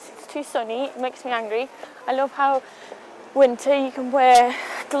hot, it's too sunny, it makes me angry. I love how winter you can wear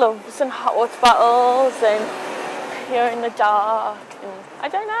gloves and hot water bottles and you're in the dark. And I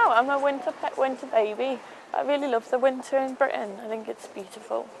don't know, I'm a winter baby. I really love the winter in Britain. I think it's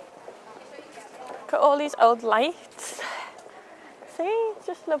beautiful. Look at all these old lights. See, it's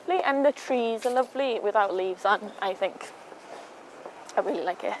just lovely. And the trees are lovely without leaves on, I think. I really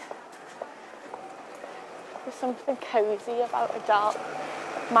like it. There's something cosy about a dark,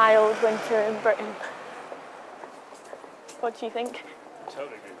 mild winter in Britain. What do you think?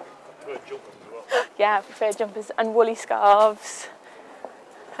 Totally agree. I prefer jumpers as well. Yeah, I prefer jumpers and woolly scarves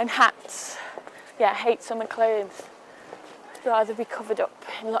and hats. Yeah, I hate summer clothes. I'd rather be covered up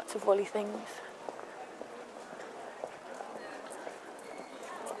in lots of woolly things.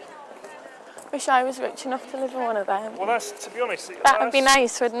 Wish I was rich enough to live in one of them. Well, that's, to be honest... That would be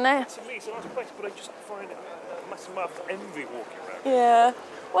nice, wouldn't it? To me, it's a nice place, but I just find it a massive amount of envy walking around. Yeah.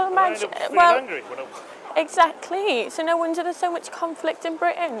 Well, imagine... I end up feeling angry when Exactly. So no wonder there's so much conflict in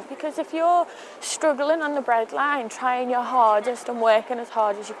Britain, because if you're struggling on the breadline, trying your hardest and working as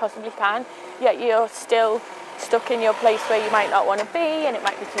hard as you possibly can, yet you're still stuck in your place where you might not want to be and it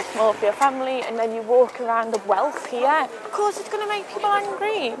might be too small for your family, and then you walk around the wealth here, of course it's going to make people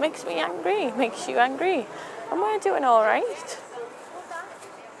angry. It makes me angry, it makes you angry, and we're doing all right.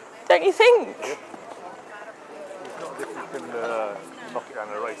 Don't you think? Yep. It's not as if you can knock it down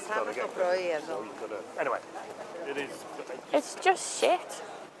in a race until they get there. So you've got to... Anyway, it is... It's just shit.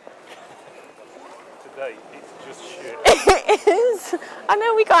 Today, it's just shit. It is. I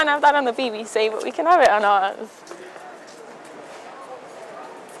know we can't have that on the BBC, but we can have it on ours.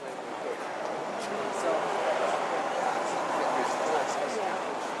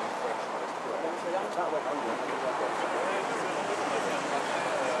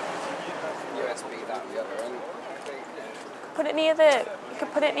 put it near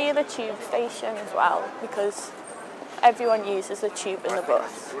the tube station as well, because everyone uses the tube in the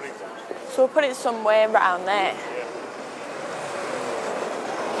bus. So we'll put it somewhere around there.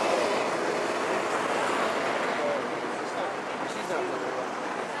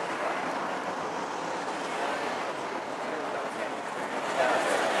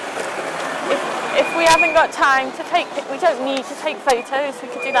 If we haven't got time to take, we don't need to take photos, we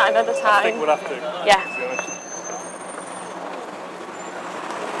could do that another time. I think we'll have to. Yeah.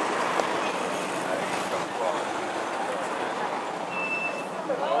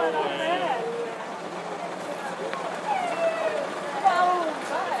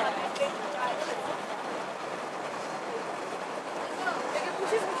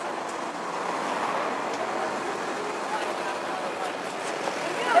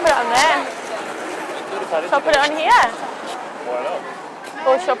 Put it on there. Shall I put it on here? Why not?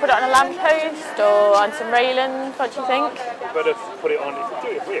 Or shall I put it on a lamppost or on some railings? What do you think? We better put it on, if we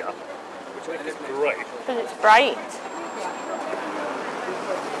do it here, which I think is great. Because it's bright.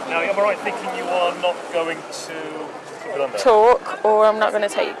 Now, am I right thinking you are not going to put it on there? Talk, or I'm not going to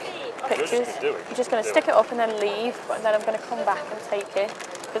take pictures. You're just gonna do it. I'm just going to stick it up and then leave, but then I'm going to come back and take it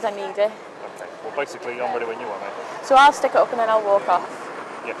because I need it. Okay, well basically I'm ready when you are, mate. So I'll stick it up and then I'll walk off.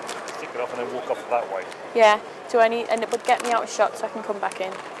 Yeah, stick it off and then walk off that way. Yeah, do I need, and it would get me out of shot so I can come back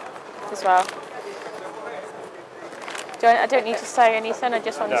in as well. I don't need to say anything, I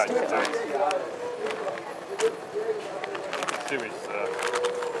just want to stick it up. Do is,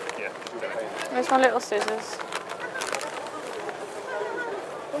 yeah. Where's my little scissors?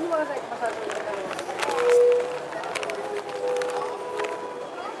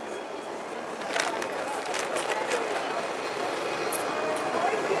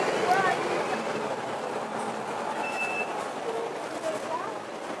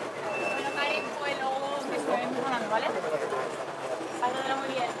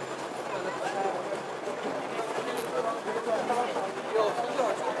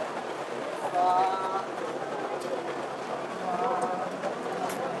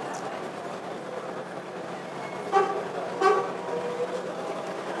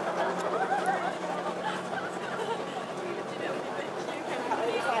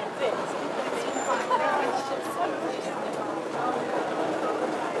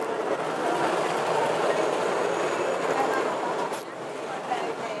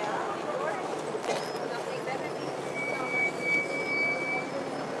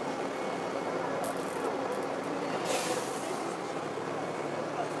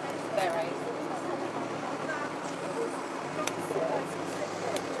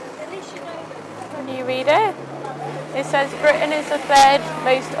 Can you read it? It says Britain is the third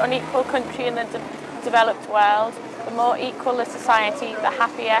most unequal country in the developed world. The more equal the society, the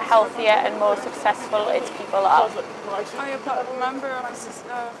happier, healthier and more successful its people are. Are you a member of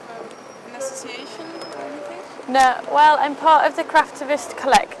an association or anything? No, well, I'm part of the Craftivist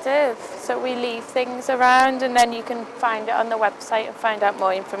collective, so we leave things around and then you can find it on the website and find out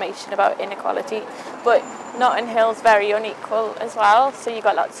more information about inequality. But Notting Hill's very unequal as well, so you've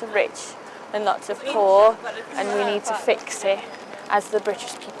got lots of rich and lots of poor, and we need to fix it as the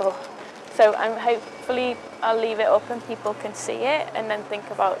British people. So hopefully I'll leave it up and people can see it and then think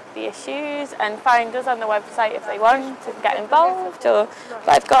about the issues and find us on the website if they want to get involved. But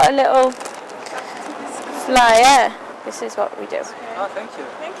I've got a little flyer. This is what we do. Oh, thank you.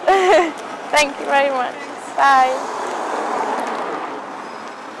 Thank you. Thank you very much. Bye.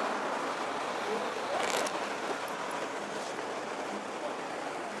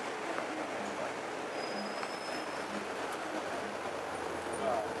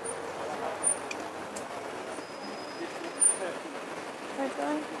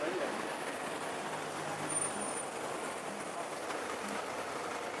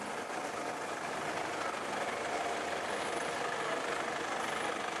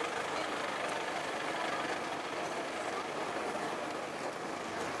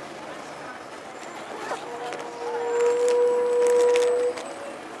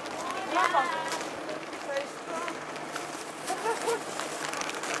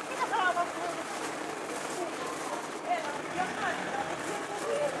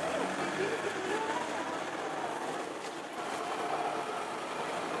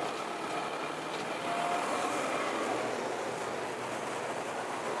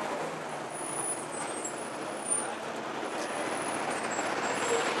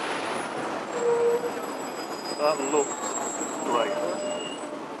 That looks great.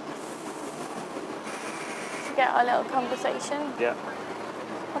 To get our little conversation. Yeah.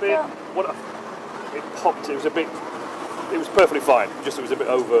 It popped. It was a bit. It was perfectly fine. Just it was a bit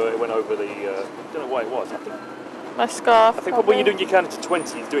over. It went over the. I don't know why it was. I think My scarf. I think when you're doing your count to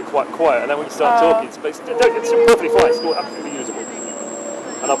 20, you do it quite quiet, and then when you start talking, it's still perfectly fine. It's still absolutely usable.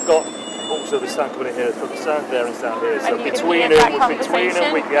 And I've got also the sound coming in here. There's got the sound there and sound here. So between them,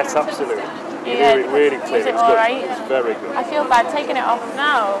 yes, absolutely. You hear it really clear. Is it It's all good. right? It's very good. I feel bad taking it off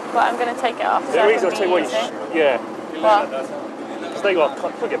now, but I'm going to take it off. The reason I'll tell you what, yeah. What? Because they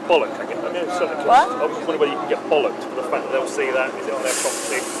can't get bollocked, can you? I mean, certainly What? I was wondering whether you can get bollocked for the fact that they'll see that, is it on their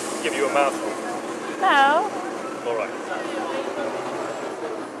property, give you a mouthful. No. All right.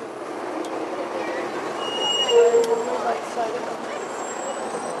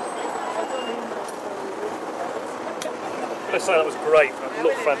 Let's say that was great. That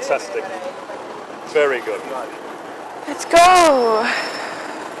looked fantastic. Very good. Let's go.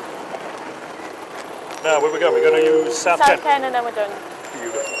 Now, where we go? We're going to use South Kent. Ken and then we're done.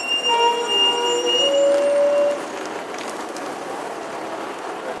 Beautiful.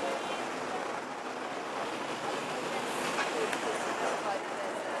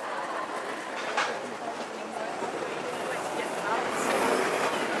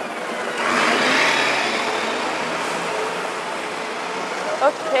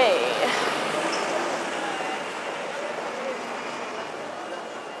 Okay.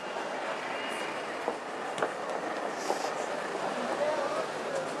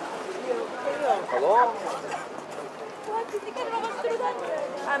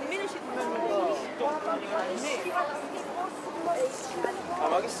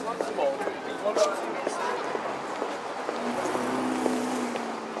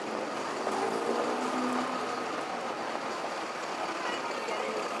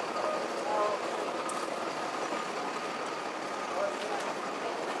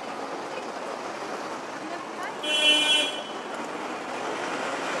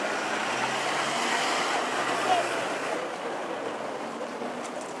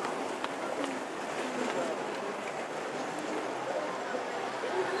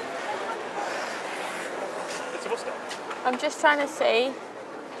 I'm just trying to see.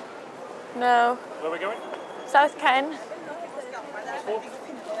 No. Where are we going? South Ken.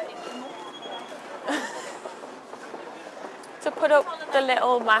 To put up the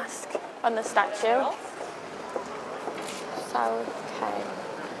little mask on the statue. South Ken.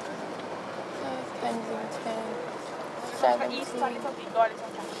 South Kensington. 1731.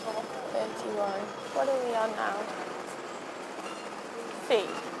 What are we on now? C.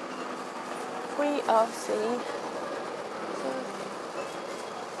 We are C.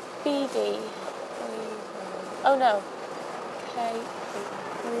 BD. Oh no. K.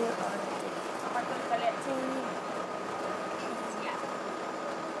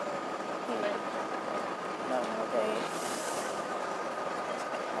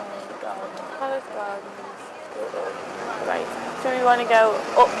 Right. So we want to go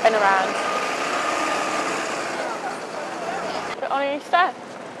up and around. Got an oyster?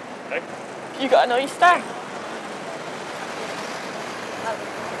 Okay. You got an oyster?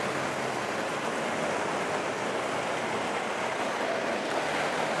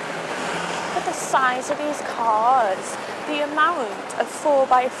 Look at the size of these cars. The amount of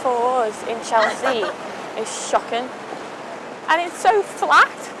 4x4s in Chelsea is shocking. And it's so flat.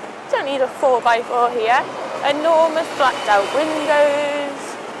 You don't need a 4x4 here. Enormous blacked out windows,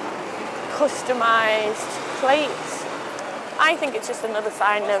 customised plates. I think it's just another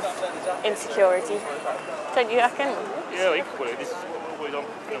sign of insecurity. Don't you reckon? Yeah, equally. This is what we're on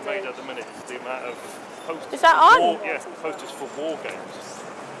made at the minute. It's the amount of posters. Is that on? Yes, posters for war games.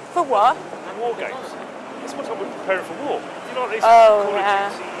 For what? War games. It's what we're preparing for war. You know what these Oh, Call yeah.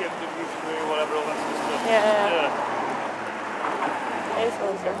 of Duty, MW3, whatever, all that sort of stuff. Yeah. Yeah. It's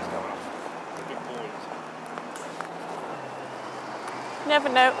awesome. Big boys. Never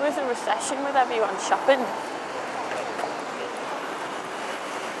know, it was a recession with everyone shopping.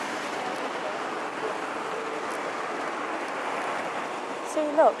 See,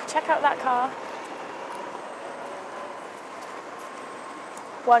 look, check out that car.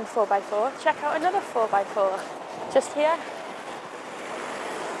 One 4x4. Check out another 4x4. Just here.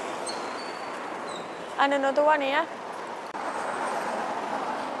 And another one here.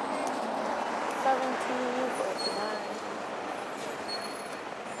 1749.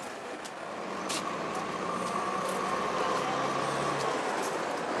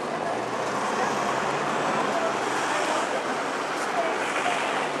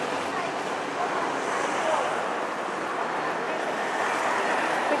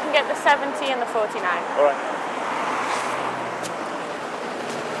 We can get the 70 and the 49. All right.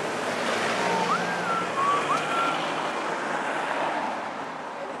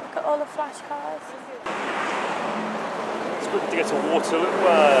 Look at all the flash cars. It's good to get to Waterloo.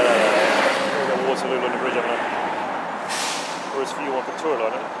 Waterloo on the bridge, haven't I? Whereas for you, I could tour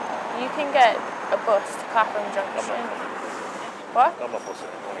line it. You can get a bus to Clapham Junction. What? I'm not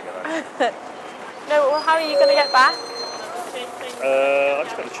possible. I want to get out. No, well, how are you going to get back? I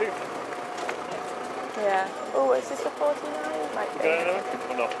just got a tube. Yeah. Oh, is this the 49? Might We be. get on it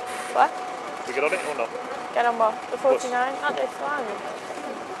or not? What? We get on it or not? Get on what? The 49? Not this one.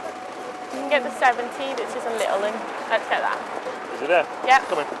 You can get the 70, which is a little one. Let's get that. Is it there?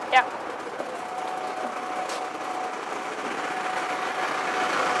 Yep. Come in. Yep.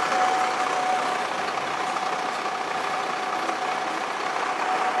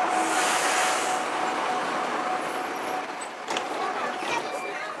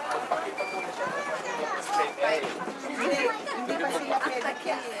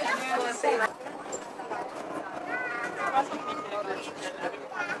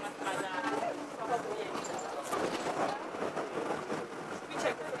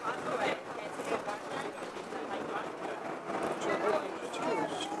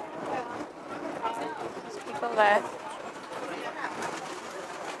 People there.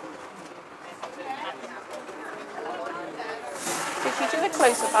 Did you do the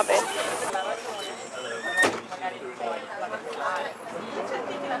close-up, Abby?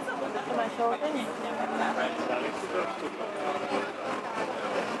 Am I talking?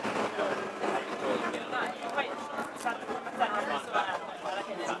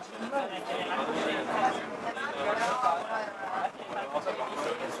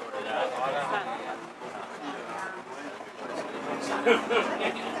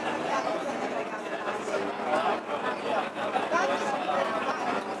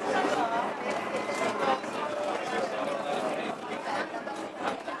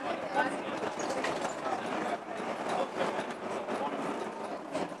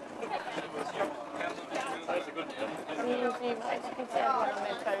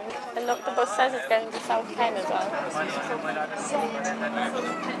 And look, the bus says it's going to South Ken as well.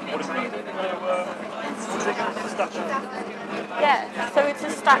 Yeah, so it's a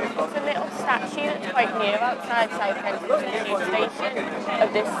little statue that's quite new outside South Ken Tube station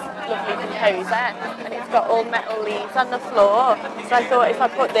of this lovely composer, and it's got all metal leaves on the floor. So I thought if I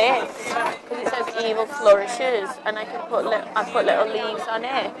put this, because it says evil flourishes, and I put little leaves on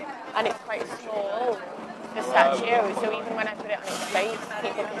it, and it's quite small, the statue, so even when I put it on its face,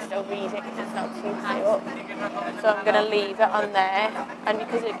 people can still read it because it's not too high up. So I'm going to leave it on there, and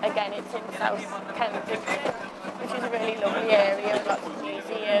because again it's in South Kensington, which is a really lovely area with lots of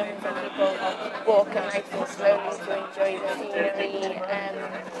museums and people walking nice and slowly to enjoy the scenery.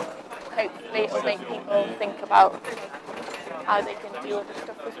 Hopefully it'll make people think about how they can do other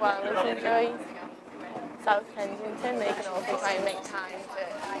stuff as well as enjoy South Kensington. They can also try and make time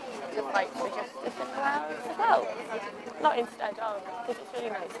to fight for justice in the world as well. Not instead of, because it's really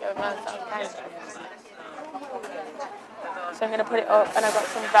nice going around South Kensington. So I'm going to put it up, and I've got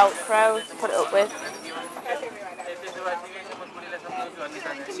some Velcro to put it up with.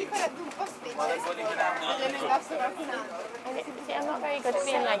 See, I'm not very good at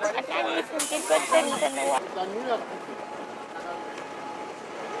being like, again, you can do good things in the world.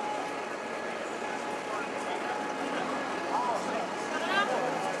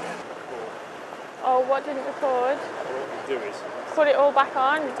 Oh, what didn't record? What we do is put it all back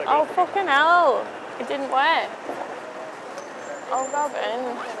on. Oh, fucking hell. It didn't work. Oh,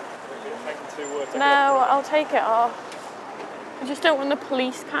 Robin. No, I'll take it off. I just don't want the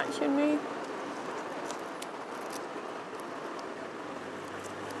police catching me.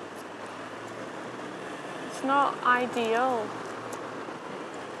 It's not ideal.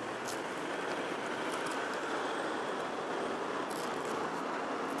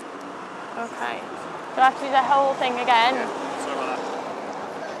 Okay. So I have to do the whole thing again. Yeah, sorry about that.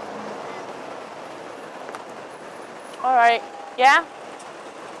 Alright. Yeah?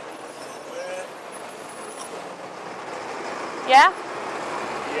 Yeah?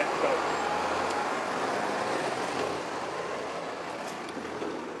 Yeah, go.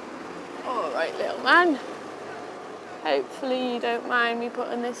 Alright, little man. Hopefully you don't mind me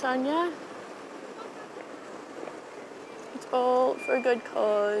putting this on you. It's all for a good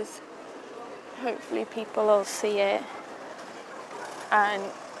cause. Hopefully people will see it and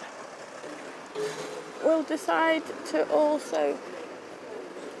will decide to also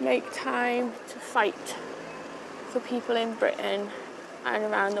make time to fight for people in Britain and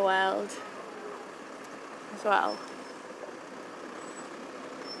around the world as well.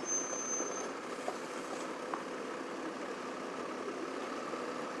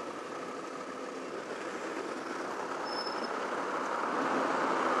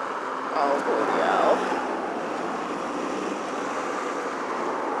 Oh, bloody hell.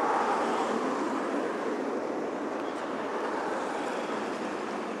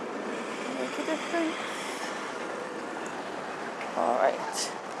 difference.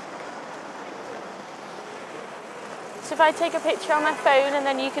 Alright. So if I take a picture on my phone and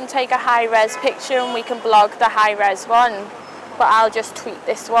then you can take a high-res picture and we can blog the high-res one, but I'll just tweet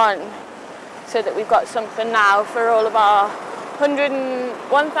this one so that we've got something now for all of our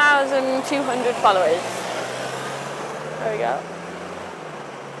 1,200 followers. There we go.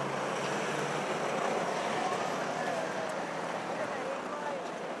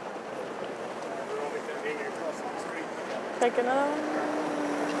 Take another one.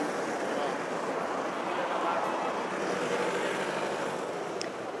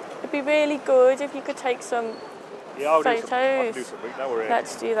 It'd be really good if you could take some photos. I'll do something. Now we're in.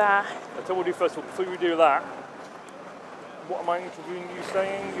 Let's do that. I tell what we'll do first of all, before we do that, what am I interviewing you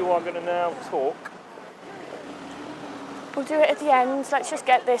saying? You are going to now talk. We'll do it at the end. Let's just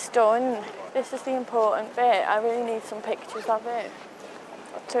get this done. This is the important bit. I really need some pictures of it.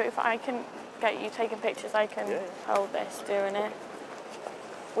 So if I can get you taking pictures, I can hold this doing it.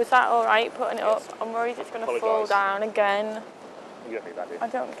 Was that all right, putting it up? I'm worried it's going to fall down again. You don't need that, do you? I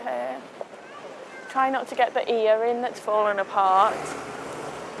don't care. Try not to get the ear in that's fallen apart.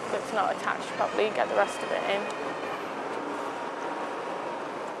 That's not attached properly. Get the rest of it in.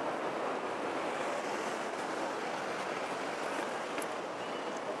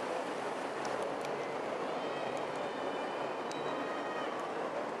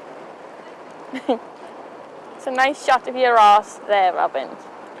 It's a nice shot of your arse there, Robin.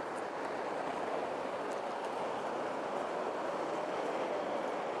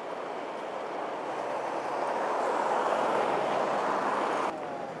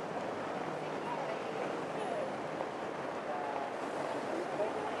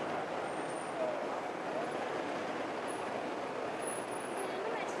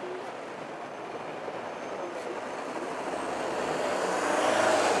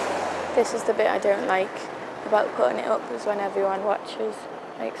 This is the bit I don't like about putting it up, is when everyone watches.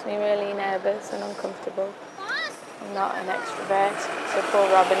 It makes me really nervous and uncomfortable. I'm not an extrovert, so poor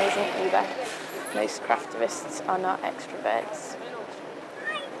Robin isn't either. Most craftivists are not extroverts.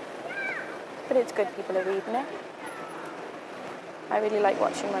 But it's good people are reading it. I really like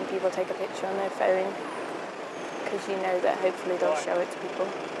watching when people take a picture on their phone, because you know that hopefully they'll show it to people.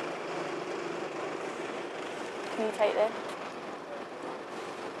 Can you take this?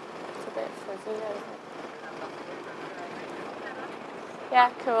 Bit fuzzy, isn't it? Yeah,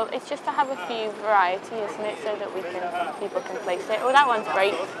 cool. It's just to have a few variety, isn't it, so that people can place it. Oh, that one's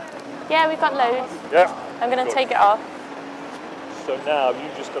great. Yeah, we've got loads. Yeah. I'm going to take it off. So now you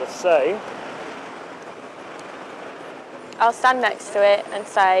just got to say. I'll stand next to it and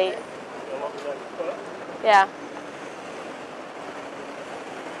say. Yeah.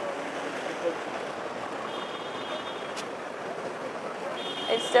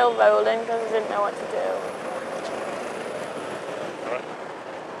 It's still rolling because I didn't know what to do. Alright.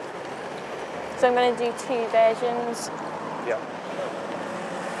 So I'm going to do 2 versions. Yeah.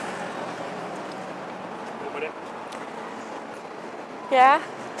 Yeah?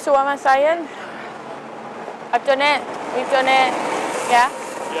 So what am I saying? I've done it. We've done it. Yeah?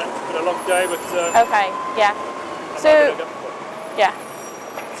 Yeah, it's been a long day, but... okay, yeah. So, yeah.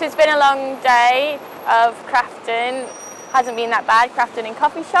 So it's been a long day of crafting. Hasn't been that bad, crafting in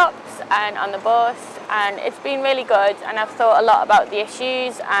coffee shops and on the bus, and it's been really good, and I've thought a lot about the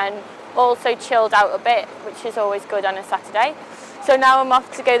issues and also chilled out a bit, which is always good on a Saturday. So now I'm off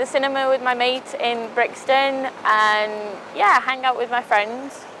to go to the cinema with my mate in Brixton and yeah, hang out with my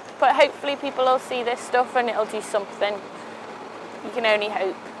friends. But hopefully people will see this stuff and it'll do something. You can only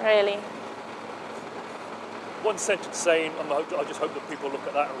hope, really. One sentence saying, I just hope that people look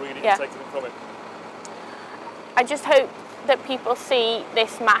at that and read it and take something from it. I just hope that people see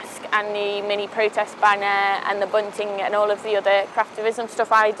this mask and the mini protest banner and the bunting and all of the other craftivism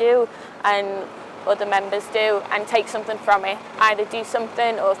stuff I do and other members do, and take something from it. Either do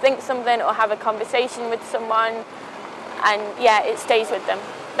something or think something or have a conversation with someone, and yeah, it stays with them.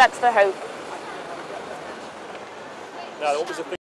 That's the hope. Now, what was the thing?